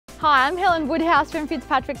Hi, I'm Helen Woodhouse from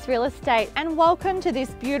Fitzpatricks Real Estate and welcome to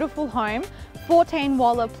this beautiful home, 14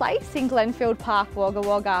 Walla Place in Glenfield Park, Wagga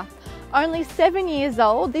Wagga. Only 7 years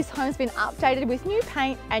old, this home's been updated with new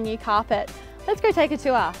paint and new carpet. Let's go take a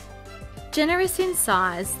tour. Generous in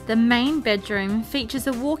size, the main bedroom features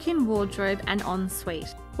a walk-in wardrobe and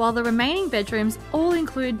ensuite, while the remaining bedrooms all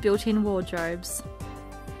include built-in wardrobes.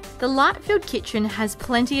 The light-filled kitchen has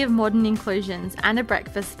plenty of modern inclusions and a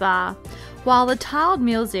breakfast bar, while the tiled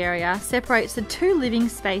meals area separates the two living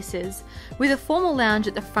spaces with a formal lounge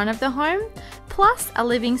at the front of the home, plus a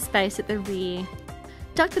living space at the rear.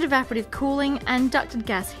 Ducted evaporative cooling and ducted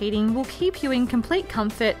gas heating will keep you in complete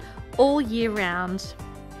comfort all year round.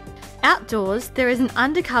 Outdoors, there is an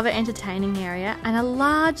undercover entertaining area and a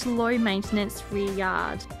large low-maintenance rear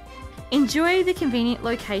yard. Enjoy the convenient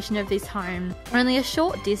location of this home, only a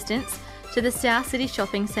short distance to the South City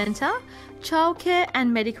Shopping Centre, childcare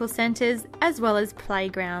and medical centres, as well as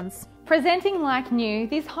playgrounds. Presenting like new,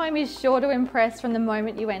 this home is sure to impress from the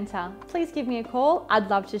moment you enter. Please give me a call, I'd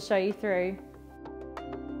love to show you through.